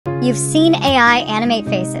You've seen AI animate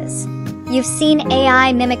faces. You've seen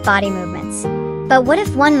AI mimic body movements. But what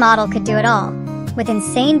if one model could do it all? With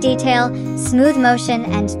insane detail, smooth motion,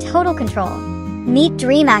 and total control. Meet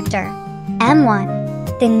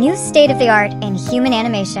DreamActor-M1, the new state-of-the-art in human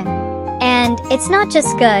animation. And it's not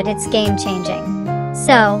just good, it's game-changing.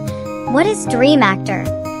 So, what is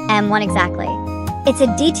DreamActor-M1 exactly? It's a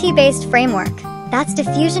DT-based framework, that's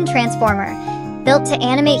Diffusion transformer, built to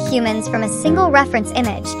animate humans from a single reference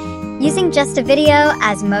image, using just a video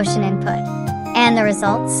as motion input. And the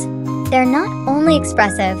results? They're not only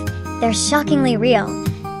expressive, they're shockingly real,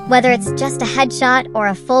 whether it's just a headshot or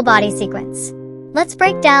a full-body sequence. Let's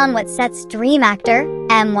break down what sets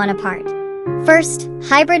DreamActor-M1 apart. First,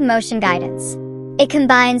 hybrid motion guidance. It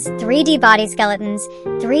combines 3D body skeletons,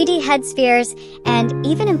 3D head spheres, and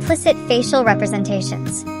even implicit facial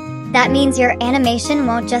representations. That means your animation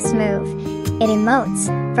won't just move, it emotes,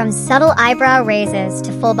 from subtle eyebrow raises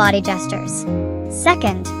to full-body gestures.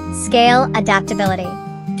 Second, scale adaptability.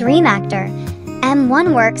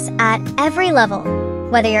 DreamActor-M1 works at every level,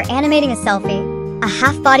 whether you're animating a selfie, a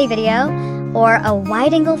half-body video, or a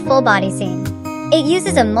wide-angle full-body scene. It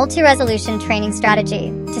uses a multi-resolution training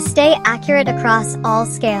strategy to stay accurate across all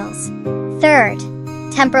scales. Third,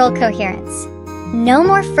 temporal coherence. No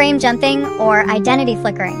more frame jumping or identity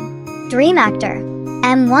flickering.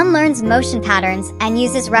 DreamActor-M1 learns motion patterns and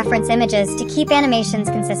uses reference images to keep animations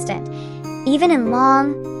consistent, even in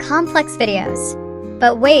long, complex videos.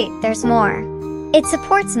 But wait, there's more. It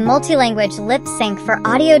supports multi-language lip sync for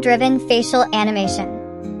audio-driven facial animation.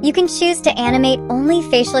 You can choose to animate only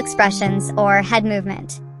facial expressions or head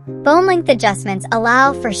movement. Bone length adjustments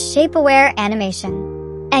allow for shape-aware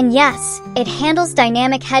animation. And yes, it handles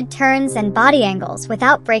dynamic head turns and body angles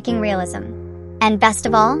without breaking realism. And best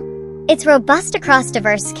of all, it's robust across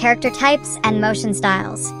diverse character types and motion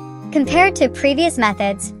styles. Compared to previous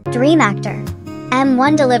methods,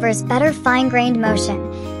 DreamActor-M1 delivers better fine-grained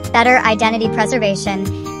motion, better identity preservation,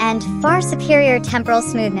 and far superior temporal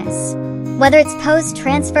smoothness. Whether it's pose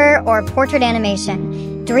transfer or portrait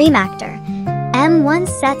animation, DreamActor-M1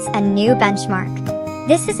 sets a new benchmark.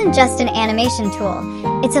 This isn't just an animation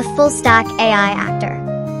tool, it's a full-stack AI actor.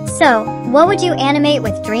 So, what would you animate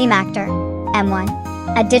with DreamActor-M1?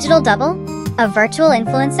 A digital double? A virtual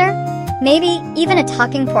influencer? Maybe even a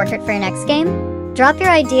talking portrait for your next game? Drop your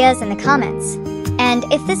ideas in the comments. And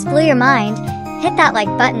if this blew your mind, hit that like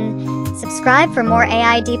button, subscribe for more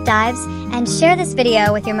AI deep dives, and share this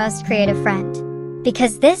video with your most creative friend.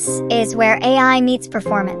 Because this is where AI meets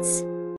performance.